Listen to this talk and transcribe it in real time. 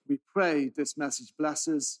pray this message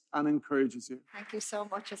blesses and encourages you. Thank you so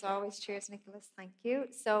much, as always. Cheers, Nicholas. Thank you.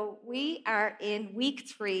 So we are in week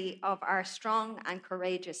 3 of our Strong and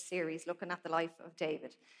Courageous series, looking at the life of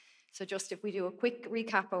David. So just if we do a quick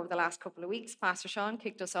recap over the last couple of weeks, Pastor Sean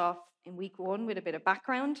kicked us off in week 1 with a bit of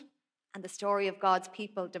background and the story of God's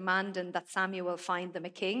people demanding that Samuel find them a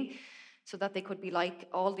king so that they could be like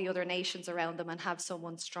all the other nations around them and have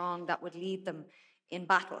someone strong that would lead them in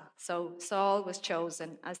battle. So Saul was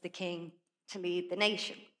chosen as the king to lead the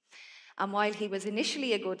nation. And while he was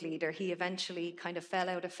initially a good leader, he eventually kind of fell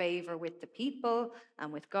out of favor with the people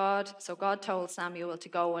and with God. So God told Samuel to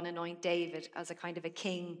go and anoint David as a kind of a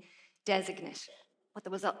king designate. But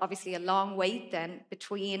there was obviously a long wait then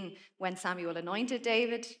between when Samuel anointed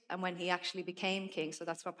David and when he actually became king. So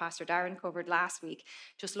that's what Pastor Darren covered last week,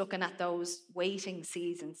 just looking at those waiting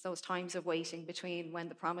seasons, those times of waiting between when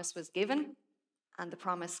the promise was given and the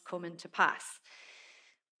promise coming to pass.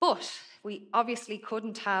 But we obviously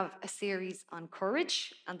couldn't have a series on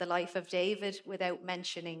courage and the life of David without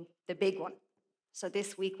mentioning the big one. So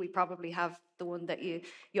this week we probably have the one that you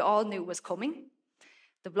all knew was coming,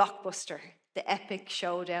 the blockbuster, the epic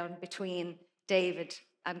showdown between David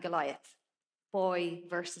and Goliath. Boy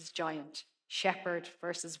versus giant, shepherd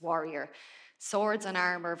versus warrior, swords and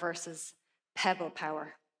armor versus pebble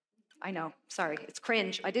power. I know, sorry, it's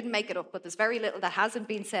cringe. I didn't make it up, but there's very little that hasn't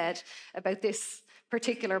been said about this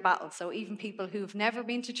particular battle. So even people who've never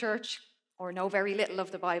been to church or know very little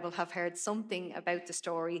of the Bible have heard something about the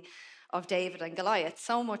story of David and Goliath,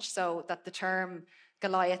 so much so that the term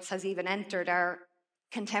Goliath has even entered our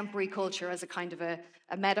contemporary culture as a kind of a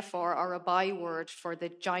metaphor or a byword for the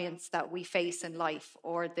giants that we face in life,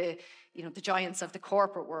 or the giants of the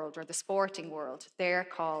corporate world or the sporting world. They're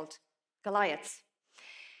called Goliaths.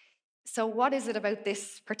 So what is it about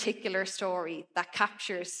this particular story that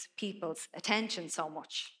captures people's attention so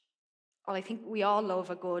much? Well, I think we all love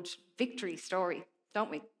a good victory story, don't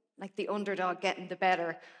we? Like the underdog getting the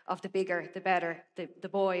better of the bigger, the better, the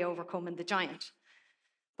boy overcoming the giant.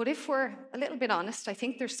 But if we're a little bit honest, I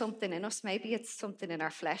think there's something in us, maybe it's something in our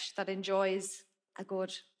flesh, that enjoys a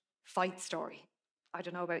good fight story. I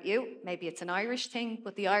don't know about you, maybe it's an Irish thing,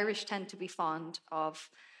 but the Irish tend to be fond of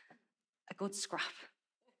a good scrap.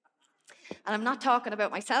 And I'm not talking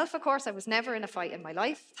about myself, of course. I was never in a fight in my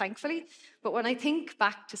life, thankfully. But when I think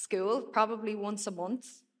back to school, probably once a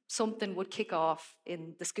month, something would kick off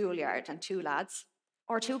in the schoolyard and 2 lads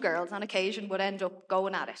or 2 girls on occasion would end up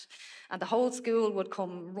going at it. And the whole school would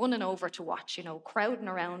come running over to watch, crowding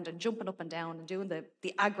around and jumping up and down and doing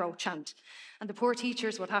the aggro chant. And the poor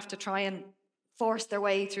teachers would have to try and force their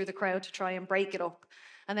way through the crowd to try and break it up.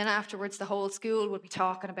 And then afterwards, the whole school would be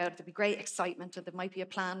talking about it. There'd be great excitement, and there might be a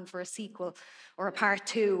plan for a sequel or a part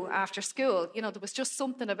 2 after school. There was just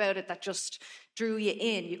something about it that just drew you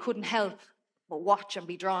in. You couldn't help but watch and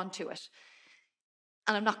be drawn to it.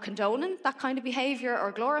 And I'm not condoning that kind of behaviour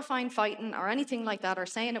or glorifying fighting or anything like that or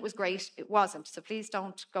saying it was great. It wasn't. So please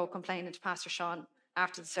don't go complaining to Pastor Sean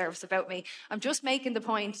after the service about me. I'm just making the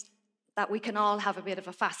point that we can all have a bit of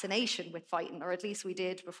a fascination with fighting, or at least we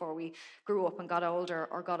did before we grew up and got older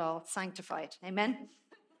or got all sanctified. Amen?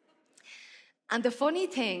 And the funny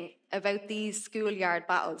thing about these schoolyard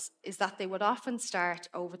battles is that they would often start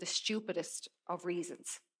over the stupidest of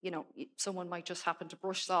reasons. Someone might just happen to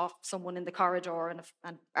brush off someone in the corridor and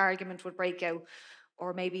an argument would break out,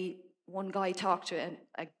 or maybe one guy talked to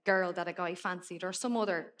a girl that a guy fancied, or some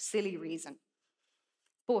other silly reason.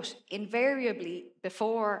 But invariably,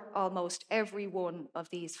 before almost every one of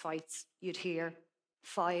these fights, you'd hear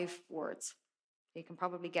 5 words. You can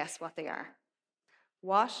probably guess what they are.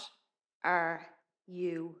 What are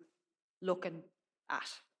you looking at?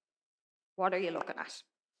 What are you looking at?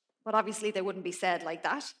 But obviously they wouldn't be said like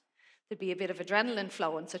that. There'd be a bit of adrenaline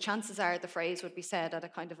flowing, so chances are the phrase would be said at a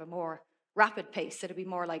kind of a more rapid pace. It'd be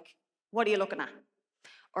more like, what are you looking at?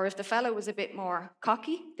 Or if the fellow was a bit more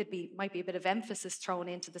cocky, might be a bit of emphasis thrown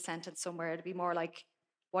into the sentence somewhere. It'd be more like,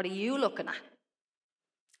 what are you looking at?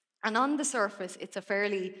 And on the surface, it's a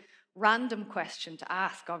fairly random question to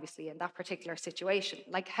ask, obviously, in that particular situation.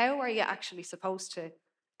 Like, how are you actually supposed to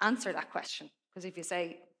answer that question? Because if you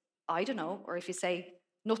say, I don't know, or if you say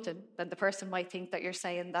nothing, then the person might think that you're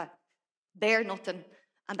saying that they're nothing,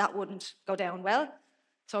 and that wouldn't go down well.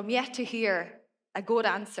 So I'm yet to hear a good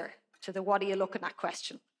answer to the what are you looking at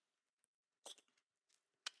question.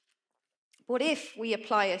 But if we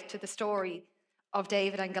apply it to the story of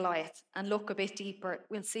David and Goliath and look a bit deeper,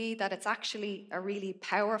 we'll see that it's actually a really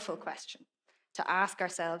powerful question to ask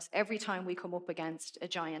ourselves every time we come up against a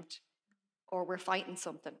giant or we're fighting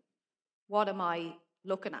something. What am I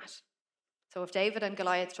looking at? So if David and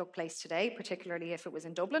Goliath took place today, particularly if it was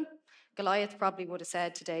in Dublin, Goliath probably would have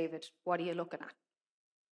said to David, "What are you looking at?"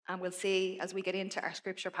 And we'll see as we get into our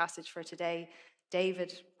scripture passage for today,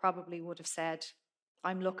 David probably would have said,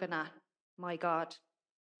 "I'm looking at my God."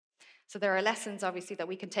 So there are lessons, obviously, that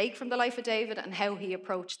we can take from the life of David and how he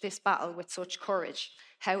approached this battle with such courage,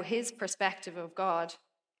 how his perspective of God,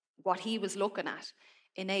 what he was looking at,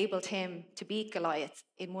 enabled him to beat Goliath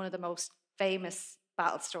in one of the most famous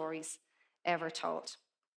battle stories ever told.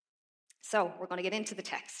 So we're going to get into the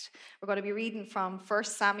text. We're going to be reading from 1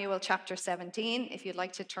 Samuel chapter 17. If you'd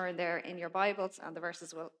like to turn there in your Bibles, and the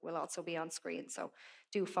verses will also be on screen. So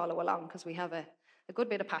do follow along because we have a good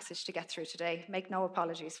bit of passage to get through today. Make no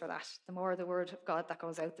apologies for that. The more of the word of God that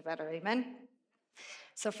goes out, the better. Amen.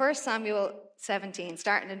 So 1 Samuel 17,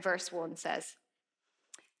 starting in verse 1, says,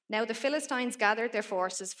 "Now the Philistines gathered their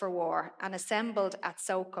forces for war and assembled at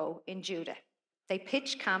Soko in Judah. They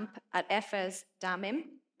pitched camp at Ephes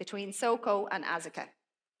Dammim, between Soko and Azekah.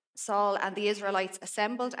 Saul and the Israelites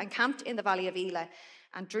assembled and camped in the valley of Elah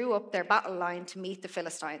and drew up their battle line to meet the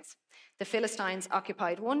Philistines. The Philistines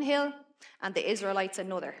occupied one hill and the Israelites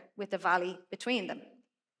another, with the valley between them."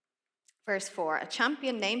 Verse 4, "A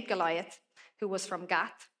champion named Goliath, who was from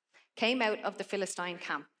Gath, came out of the Philistine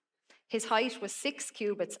camp. His height was 6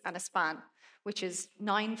 cubits and a span, which is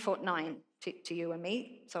 9'9" to you and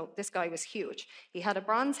me. So this guy was huge. He had a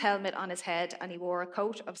bronze helmet on his head and he wore a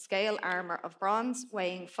coat of scale armor of bronze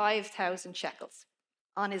weighing 5,000 shekels.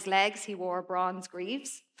 On his legs he wore bronze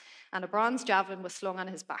greaves and a bronze javelin was slung on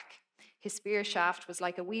his back. His spear shaft was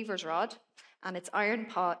like a weaver's rod and its iron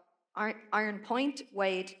point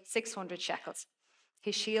weighed 600 shekels.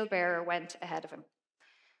 His shield bearer went ahead of him.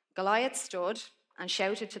 Goliath stood and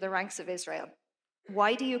shouted to the ranks of Israel,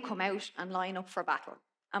 "Why do you come out and line up for battle?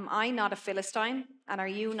 Am I not a Philistine, and are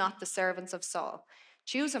you not the servants of Saul?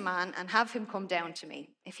 Choose a man and have him come down to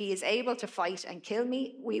me. If he is able to fight and kill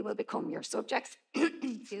me, we will become your subjects."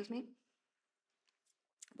 Excuse me.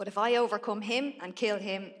 "But if I overcome him and kill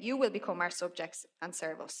him, you will become our subjects and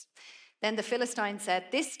serve us." Then the Philistine said,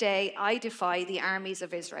 "This day I defy the armies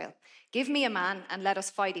of Israel. Give me a man and let us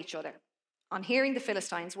fight each other." On hearing the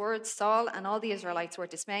Philistines' words, Saul and all the Israelites were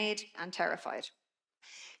dismayed and terrified.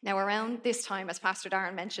 Now, around this time, as Pastor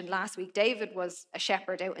Darren mentioned last week, David was a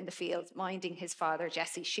shepherd out in the field, minding his father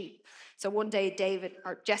Jesse's sheep. So one day,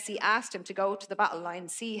 Jesse asked him to go to the battle line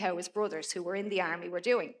and see how his brothers who were in the army were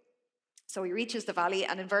doing. So he reaches the valley,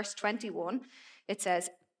 and in verse 21, it says,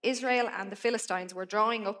 "Israel and the Philistines were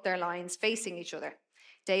drawing up their lines facing each other.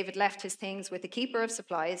 David left his things with the keeper of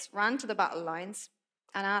supplies, ran to the battle lines,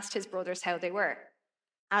 and asked his brothers how they were.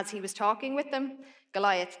 As he was talking with them,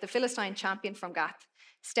 Goliath, the Philistine champion from Gath,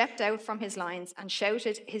 stepped out from his lines and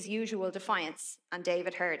shouted his usual defiance, and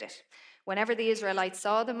David heard it. Whenever the Israelites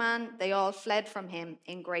saw the man, they all fled from him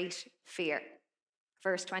in great fear."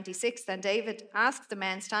 Verse 26, "Then David asked the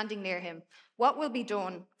men standing near him, 'What will be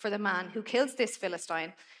done for the man who kills this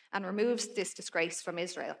Philistine and removes this disgrace from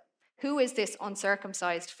Israel? Who is this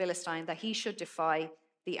uncircumcised Philistine that he should defy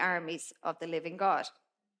the armies of the living God?'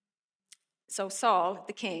 So Saul,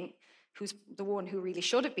 the king, who's the one who really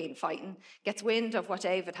should have been fighting, gets wind of what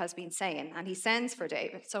David has been saying, and he sends for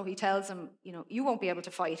David. So he tells him, "You won't be able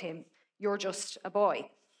to fight him. You're just a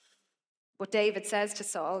boy." But David says to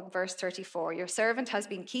Saul, verse 34, "Your servant has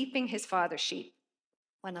been keeping his father's sheep.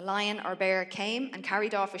 When a lion or bear came and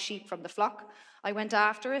carried off a sheep from the flock, I went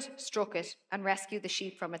after it, struck it, and rescued the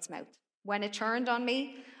sheep from its mouth. When it turned on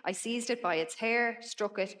me, I seized it by its hair,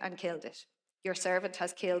 struck it, and killed it. Your servant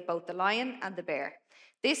has killed both the lion and the bear.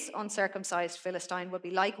 This uncircumcised Philistine will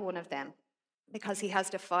be like one of them, because he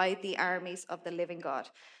has defied the armies of the living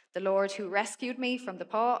God. The Lord who rescued me from the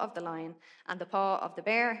paw of the lion and the paw of the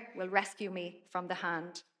bear will rescue me from the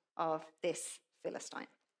hand of this Philistine."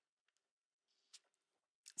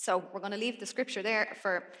 So we're going to leave the scripture there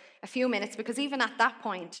for a few minutes, because even at that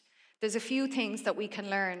point, there's a few things that we can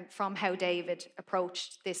learn from how David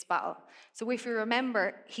approached this battle. So if you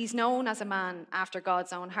remember, he's known as a man after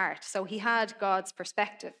God's own heart. So he had God's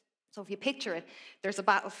perspective. So if you picture it, there's a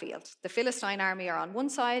battlefield. The Philistine army are on one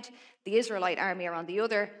side, the Israelite army are on the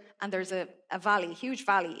other, and there's a valley, huge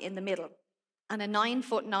valley in the middle. And a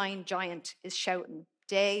 9'9" giant is shouting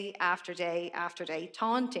day after day after day,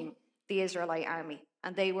 taunting the Israelite army.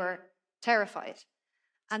 And they were terrified.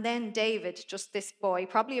 And then David, just this boy,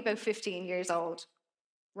 probably about 15 years old,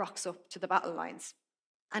 rocks up to the battle lines.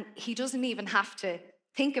 And he doesn't even have to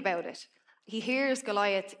think about it. He hears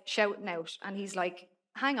Goliath shouting out, and he's like,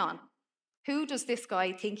 hang on, who does this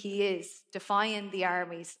guy think he is, defying the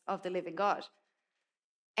armies of the living God?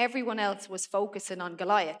 Everyone else was focusing on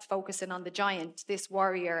Goliath, focusing on the giant, this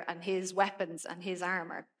warrior and his weapons and his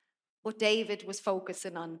armor. But David was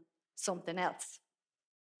focusing on something else.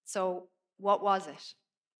 So what was it?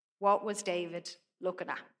 What was David looking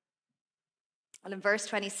at? Well, in verse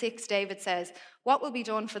 26, David says, "What will be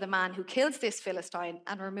done for the man who kills this Philistine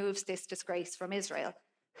and removes this disgrace from Israel?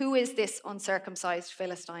 Who is this uncircumcised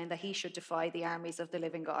Philistine that he should defy the armies of the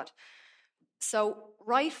living God?" So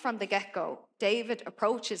right from the get-go, David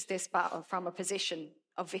approaches this battle from a position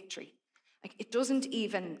of victory. Like, it doesn't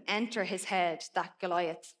even enter his head that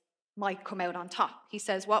Goliath might come out on top. He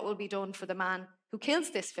says, "What will be done for the man who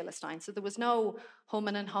kills this Philistine?" So there was no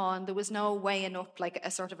humming and hawing. There was no weighing up like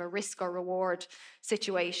a sort of a risk or reward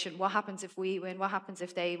situation. What happens if we win? What happens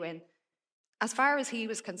if they win? As far as he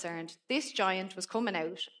was concerned, this giant was coming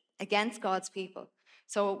out against God's people.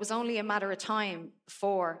 So it was only a matter of time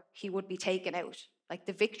before he would be taken out. Like,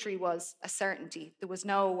 the victory was a certainty. There was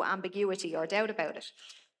no ambiguity or doubt about it.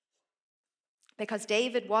 Because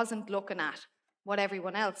David wasn't looking at what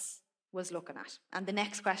everyone else was looking at. And the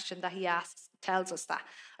next question that he asks tells us that.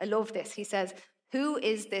 I love this. He says, "Who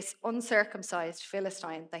is this uncircumcised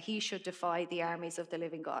Philistine that he should defy the armies of the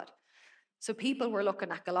living God?" So people were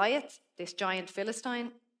looking at Goliath, this giant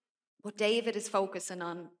Philistine, but David is focusing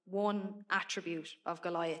on one attribute of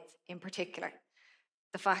Goliath in particular,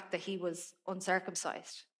 the fact that he was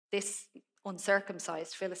uncircumcised. This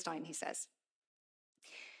uncircumcised Philistine, he says.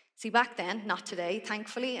 See, back then, not today,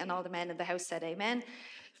 thankfully, and all the men in the house said amen,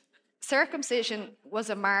 circumcision was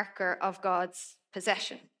a marker of God's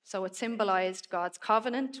possession. So it symbolized God's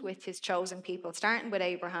covenant with his chosen people, starting with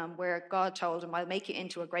Abraham, where God told him, "I'll make you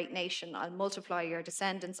into a great nation. I'll multiply your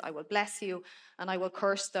descendants. I will bless you, and I will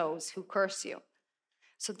curse those who curse you."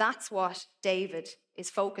 So that's what David is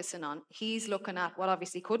focusing on. He's looking at what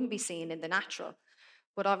obviously couldn't be seen in the natural,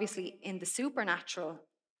 but obviously in the supernatural,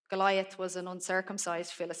 Goliath was an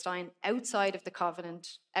uncircumcised Philistine outside of the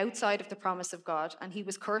covenant, outside of the promise of God, and he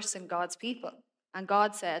was cursing God's people. And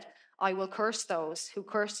God said, "I will curse those who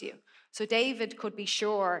curse you." So David could be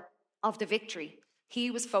sure of the victory.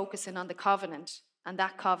 He was focusing on the covenant, and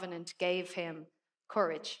that covenant gave him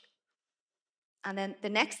courage. And then the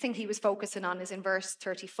next thing he was focusing on is in verse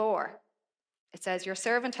 34. It says, "Your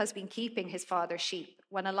servant has been keeping his father's sheep.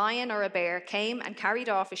 When a lion or a bear came and carried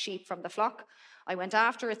off a sheep from the flock, I went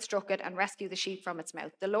after it, struck it, and rescued the sheep from its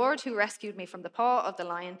mouth. The Lord who rescued me from the paw of the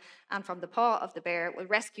lion and from the paw of the bear will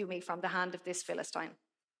rescue me from the hand of this Philistine."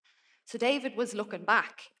 So David was looking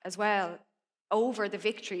back as well over the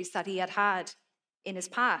victories that he had had in his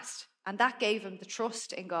past. And that gave him the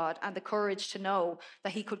trust in God and the courage to know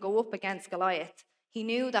that he could go up against Goliath. He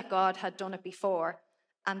knew that God had done it before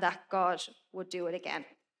and that God would do it again.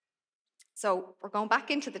 So we're going back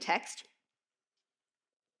into the text,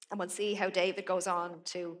 and we'll see how David goes on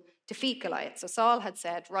to defeat Goliath. So Saul had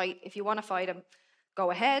said, "Right, if you want to fight him,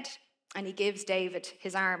 go ahead." And he gives David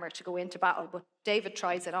his armor to go into battle. But David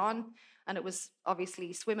tries it on, and it was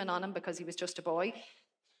obviously swimming on him because he was just a boy.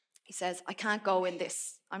 He says, "I can't go in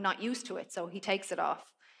this. I'm not used to it." So he takes it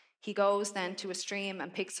off. He goes then to a stream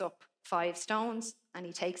and picks up 5 stones, and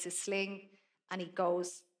he takes his sling, and he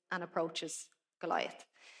goes and approaches Goliath.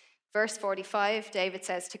 Verse 45, David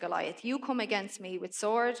says to Goliath, "You come against me with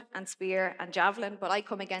sword and spear and javelin, but I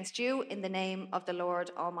come against you in the name of the Lord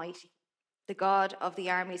Almighty, the God of the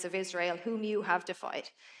armies of Israel, whom you have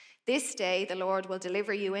defied. This day the Lord will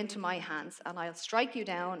deliver you into my hands, and I'll strike you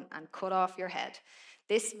down and cut off your head.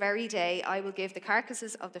 This very day I will give the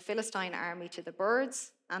carcasses of the Philistine army to the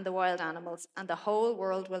birds and the wild animals, and the whole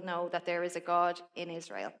world will know that there is a God in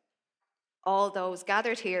Israel. All those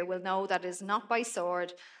gathered here will know that it is not by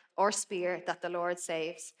sword or spear that the Lord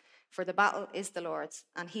saves, for the battle is the Lord's,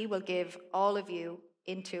 and he will give all of you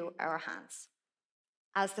into our hands."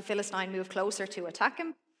 As the Philistine moved closer to attack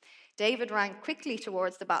him, David ran quickly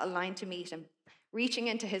towards the battle line to meet him. Reaching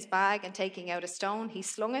into his bag and taking out a stone, he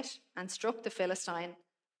slung it and struck the Philistine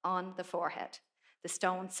on the forehead. The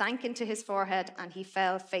stone sank into his forehead and he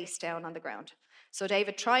fell face down on the ground. So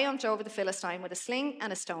David triumphed over the Philistine with a sling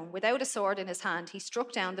and a stone. Without a sword in his hand, he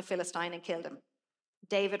struck down the Philistine and killed him.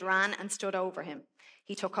 David ran and stood over him.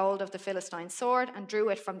 He took hold of the Philistine's sword and drew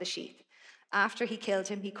it from the sheath. After he killed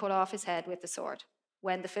him, he cut off his head with the sword.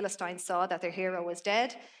 When the Philistines saw that their hero was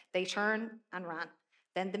dead, they turned and ran.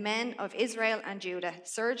 Then the men of Israel and Judah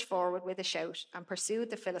surged forward with a shout and pursued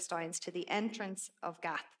the Philistines to the entrance of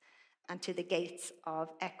Gath and to the gates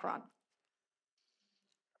of Ekron.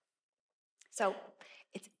 So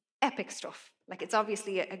it's epic stuff. Like, it's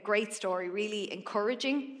obviously a great story, really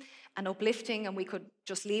encouraging and uplifting, and we could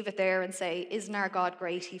just leave it there and say, isn't our God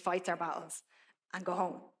great? He fights our battles, and go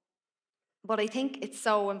home. But I think it's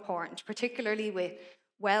so important, particularly with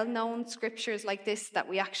well-known scriptures like this, that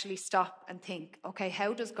we actually stop and think, okay,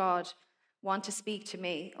 how does God want to speak to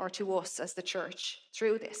me or to us as the church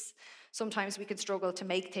through this? Sometimes we can struggle to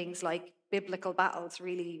make things like biblical battles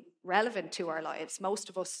really relevant to our lives. Most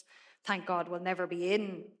of us, thank God, will never be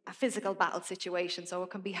in a physical battle situation, so it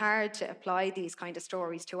can be hard to apply these kind of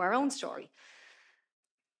stories to our own story.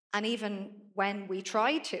 And even when we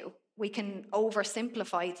try to, we can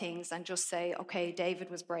oversimplify things and just say, okay, David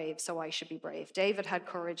was brave, so I should be brave. David had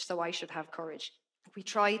courage, so I should have courage. We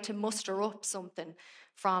try to muster up something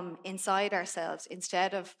from inside ourselves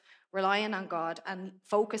instead of relying on God and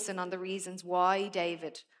focusing on the reasons why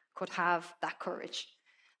David could have that courage.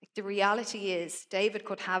 The reality is, David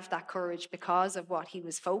could have that courage because of what he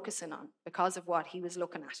was focusing on, because of what he was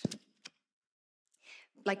looking at.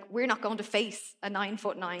 Like, we're not going to face a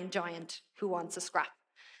 9'9" giant who wants a scrap.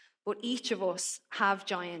 But each of us have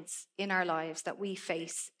giants in our lives that we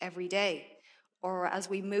face every day, or as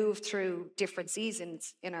we move through different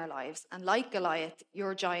seasons in our lives. And like Goliath,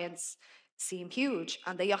 your giants seem huge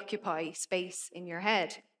and they occupy space in your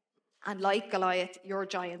head. And like Goliath, your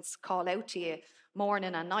giants call out to you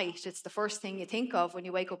morning and night. It's the first thing you think of when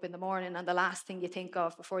you wake up in the morning and the last thing you think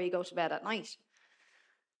of before you go to bed at night.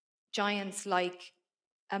 Giants like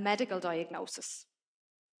a medical diagnosis,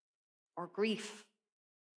 or grief,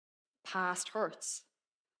 past hurts,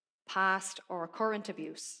 past or current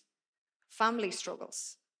abuse, family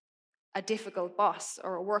struggles, a difficult boss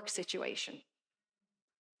or a work situation,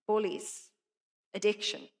 bullies,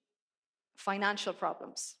 addiction, financial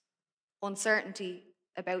problems, uncertainty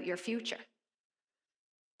about your future,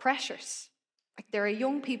 pressures. Like, there are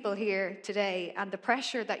young people here today, and the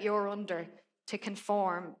pressure that you're under to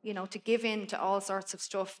conform, to give in to all sorts of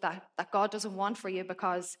stuff that God doesn't want for you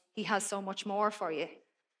because he has so much more for you.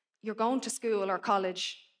 You're going to school or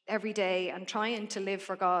college every day and trying to live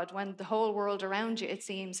for God when the whole world around you, it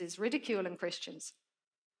seems, is ridiculing Christians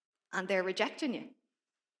and they're rejecting you.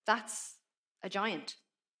 That's a giant.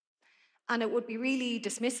 And it would be really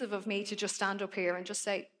dismissive of me to just stand up here and just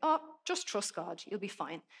say, oh, just trust God, you'll be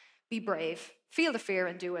fine. Be brave, feel the fear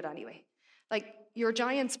and do it anyway. Like, your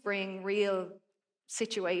giants bring real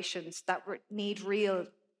situations that need real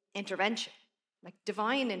intervention, like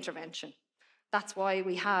divine intervention. That's why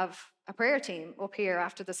we have a prayer team up here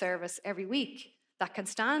after the service every week that can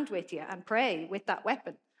stand with you and pray with that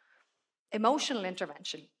weapon. Emotional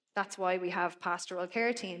intervention. That's why we have pastoral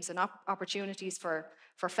care teams and opportunities for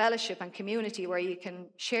fellowship and community where you can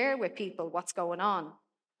share with people what's going on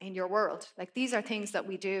in your world. Like, these are things that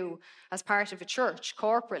we do as part of a church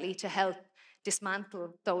corporately to help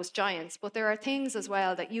dismantle those giants. But there are things as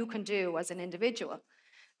well that you can do as an individual.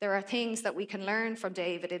 There are things that we can learn from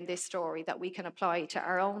David in this story that we can apply to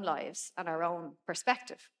our own lives and our own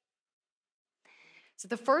perspective. So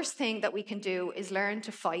the first thing that we can do is learn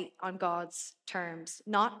to fight on God's terms,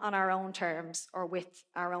 not on our own terms or with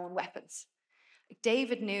our own weapons.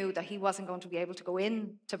 David knew that he wasn't going to be able to go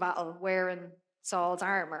into battle wearing Saul's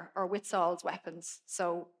armor or with Saul's weapons,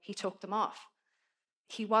 so he took them off.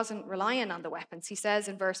 He wasn't relying on the weapons. He says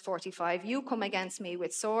in verse 45, you come against me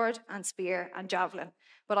with sword and spear and javelin,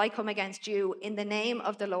 but I come against you in the name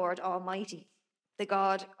of the Lord Almighty, the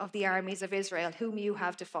God of the armies of Israel, whom you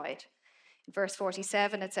have defied. In verse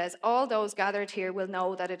 47, it says, all those gathered here will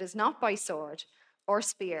know that it is not by sword or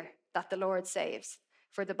spear that the Lord saves,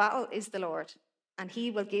 for the battle is the Lord, and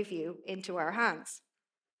he will give you into our hands.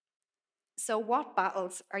 So what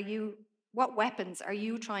weapons are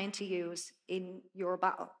you trying to use in your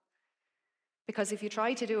battle? Because if you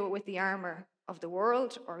try to do it with the armor of the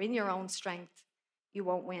world or in your own strength, you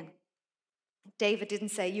won't win. David didn't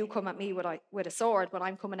say, you come at me with a sword, but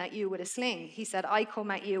I'm coming at you with a sling. He said, I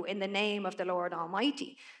come at you in the name of the Lord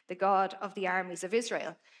Almighty, the God of the armies of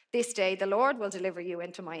Israel. This day the Lord will deliver you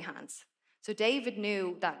into my hands. So David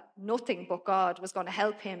knew that nothing but God was going to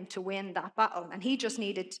help him to win that battle. And he just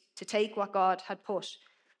needed to take what God had put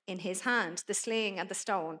in his hand, the sling and the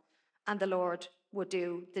stone, and the Lord would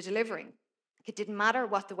do the delivering. It didn't matter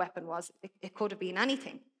what the weapon was. It could have been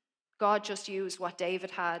anything. God just used what David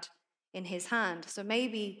had in his hand. So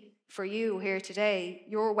maybe for you here today,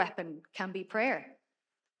 your weapon can be prayer.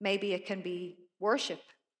 Maybe it can be worship.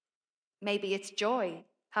 Maybe it's joy,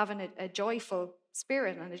 having a joyful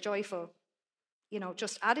spirit and a joyful,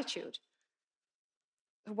 just attitude.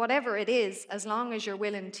 Whatever it is, as long as you're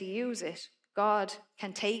willing to use it, God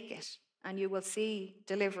can take it and you will see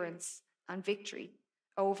deliverance and victory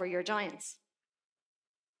over your giants.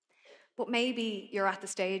 But maybe you're at the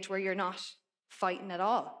stage where you're not fighting at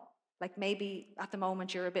all. Like maybe at the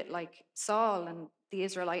moment you're a bit like Saul and the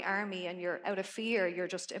Israelite army, and you're out of fear, you're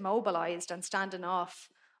just immobilized and standing off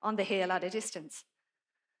on the hill at a distance.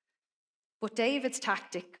 But David's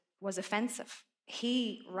tactic was offensive.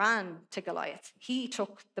 He ran to Goliath. He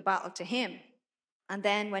took the battle to him. And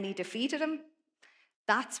then when he defeated him,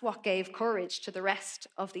 that's what gave courage to the rest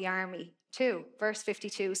of the army too. Verse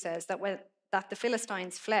 52 says that the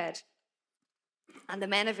Philistines fled, and the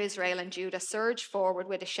men of Israel and Judah surged forward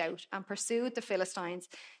with a shout and pursued the Philistines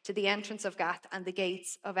to the entrance of Gath and the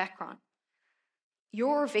gates of Ekron.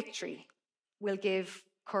 Your victory will give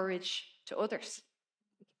courage to others.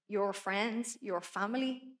 Your friends, your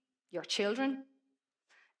family, your children.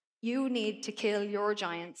 You need to kill your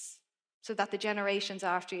giants so that the generations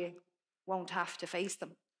after you won't have to face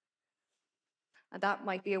them. And that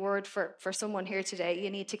might be a word for someone here today. You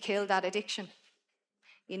need to kill that addiction.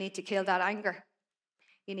 You need to kill that anger.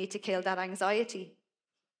 You need to kill that anxiety,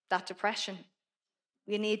 that depression.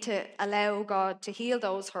 You need to allow God to heal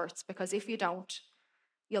those hurts, because if you don't,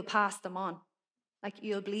 you'll pass them on. Like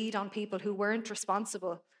you'll bleed on people who weren't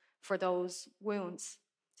responsible for those wounds.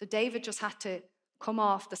 So David just had to come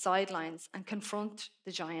off the sidelines and confront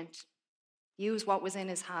the giant, use what was in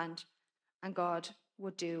his hand, and God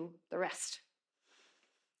would do the rest.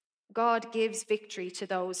 God gives victory to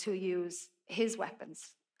those who use his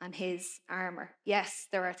weapons and his armor. Yes,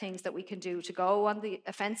 there are things that we can do to go on the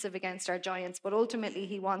offensive against our giants, but ultimately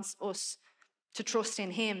he wants us to trust in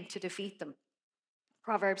him to defeat them.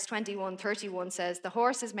 Proverbs 21:31 says, "The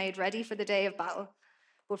horse is made ready for the day of battle,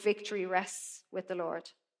 but victory rests with the Lord."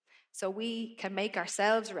 So we can make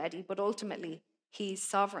ourselves ready, but ultimately he's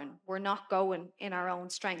sovereign. We're not going in our own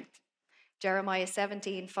strength. Jeremiah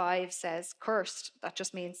 17:5 says, "Cursed," that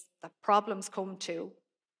just means that problems come to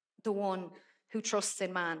the one who trusts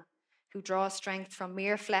in man, who draws strength from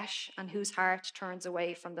mere flesh and whose heart turns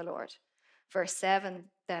away from the Lord. Verse 7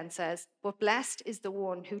 then says, "But blessed is the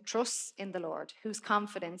one who trusts in the Lord, whose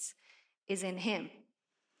confidence is in him."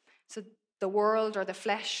 So the world or the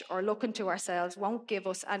flesh or looking to ourselves won't give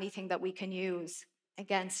us anything that we can use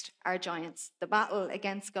against our giants. The battle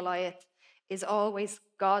against Goliath is always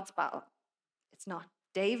God's battle. It's not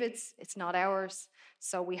David's, it's not ours.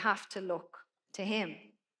 So we have to look to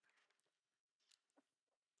him.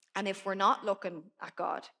 And if we're not looking at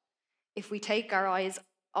God, if we take our eyes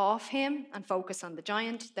off him and focus on the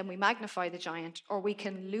giant, then we magnify the giant, or we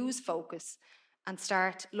can lose focus and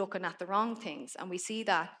start looking at the wrong things. And we see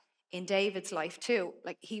that in David's life too.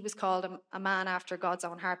 Like he was called a man after God's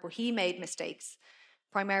own heart, but he made mistakes,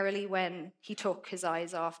 primarily when he took his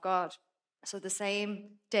eyes off God. So the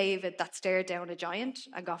same David that stared down a giant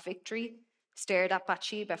and got victory stared at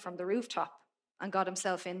Bathsheba from the rooftop and got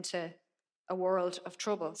himself into a world of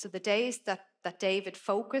trouble. So the days that David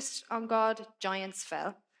focused on God, giants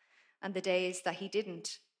fell. And the days that he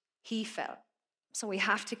didn't, he fell. So we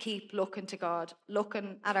have to keep looking to God,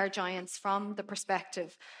 looking at our giants from the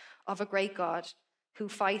perspective of a great God who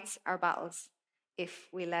fights our battles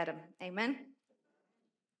if we let him. Amen?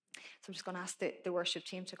 So I'm just going to ask the worship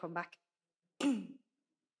team to come back.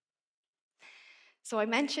 So I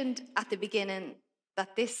mentioned at the beginning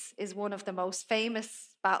that this is one of the most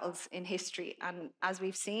famous battles in history. And as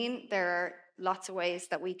we've seen, there are lots of ways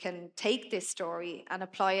that we can take this story and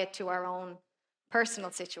apply it to our own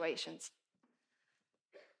personal situations.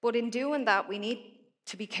 But in doing that, we need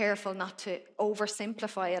to be careful not to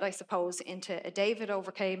oversimplify it, I suppose, into a David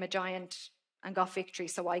overcame a giant and got victory,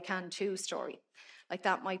 so I can too story. Like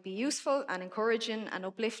that might be useful and encouraging and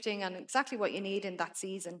uplifting and exactly what you need in that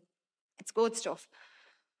season. It's good stuff.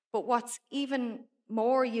 But what's even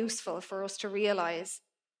more useful for us to realize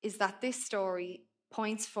is that this story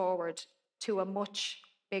points forward to a much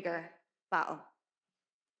bigger battle.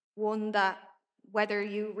 One that, whether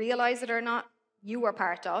you realize it or not, you were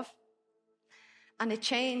part of. And it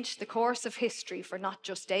changed the course of history for not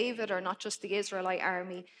just David or not just the Israelite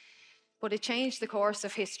army, but it changed the course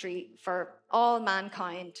of history for all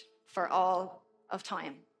mankind, for all of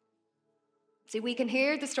time. See, we can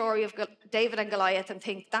hear the story of David and Goliath and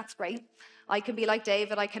think, that's great. I can be like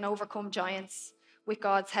David, I can overcome giants with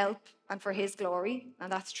God's help and for his glory,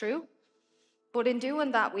 and that's true. But in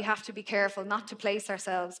doing that, we have to be careful not to place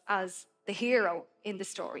ourselves as the hero in the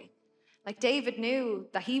story. Like David knew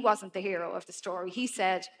that he wasn't the hero of the story. He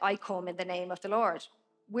said, "I come in the name of the Lord."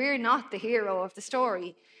 We're not the hero of the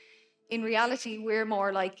story. In reality, we're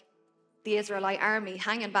more like the Israelite army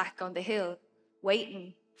hanging back on the hill,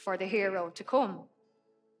 waiting for the hero to come.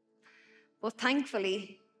 But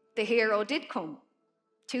thankfully, the hero did come.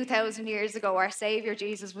 2,000 years ago, our Savior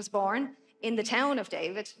Jesus was born in the town of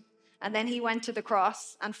David, and then he went to the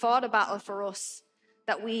cross and fought a battle for us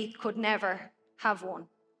that we could never have won.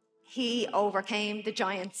 He overcame the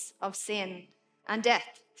giants of sin and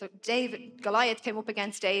death. So Goliath came up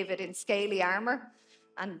against David in scaly armor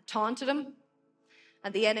and taunted him.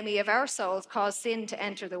 And the enemy of our souls caused sin to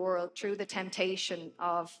enter the world through the temptation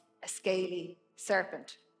of a scaly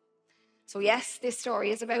serpent. So yes, this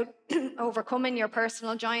story is about overcoming your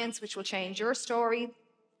personal giants, which will change your story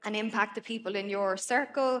and impact the people in your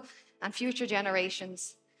circle and future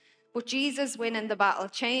generations. But Jesus winning the battle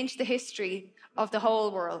changed the history of the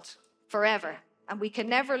whole world forever. And we can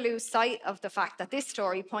never lose sight of the fact that this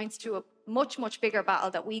story points to a much, much bigger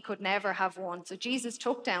battle that we could never have won. So Jesus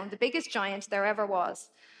took down the biggest giant there ever was.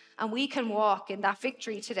 And we can walk in that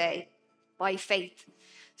victory today by faith.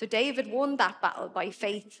 So David won that battle by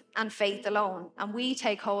faith and faith alone. And we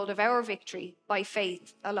take hold of our victory by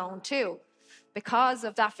faith alone too. Because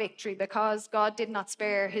of that victory, because God did not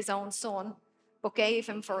spare his own son, but gave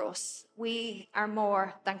him for us, we are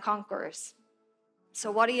more than conquerors.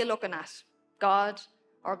 So what are you looking at? God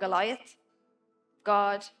or Goliath?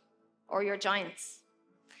 God or your giants?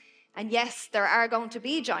 And yes, there are going to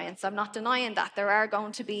be giants. I'm not denying that. There are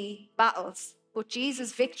going to be battles. But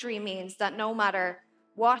Jesus' victory means that no matter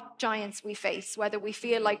what giants we face, whether we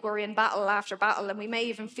feel like we're in battle after battle, and we may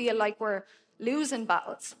even feel like we're losing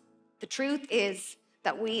battles, the truth is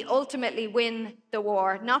that we ultimately win the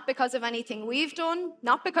war, not because of anything we've done,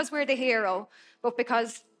 not because we're the hero, but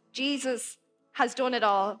because Jesus has done it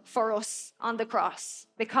all for us on the cross.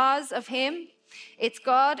 Because of him, it's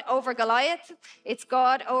God over Goliath, it's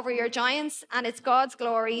God over your giants, and it's God's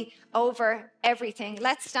glory over everything.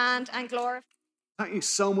 Let's stand and glorify. Thank you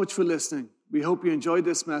so much for listening. We hope you enjoyed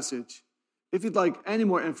this message. If you'd like any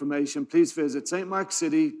more information, please visit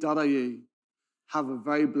stmarkcity.ie. Have a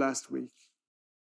very blessed week.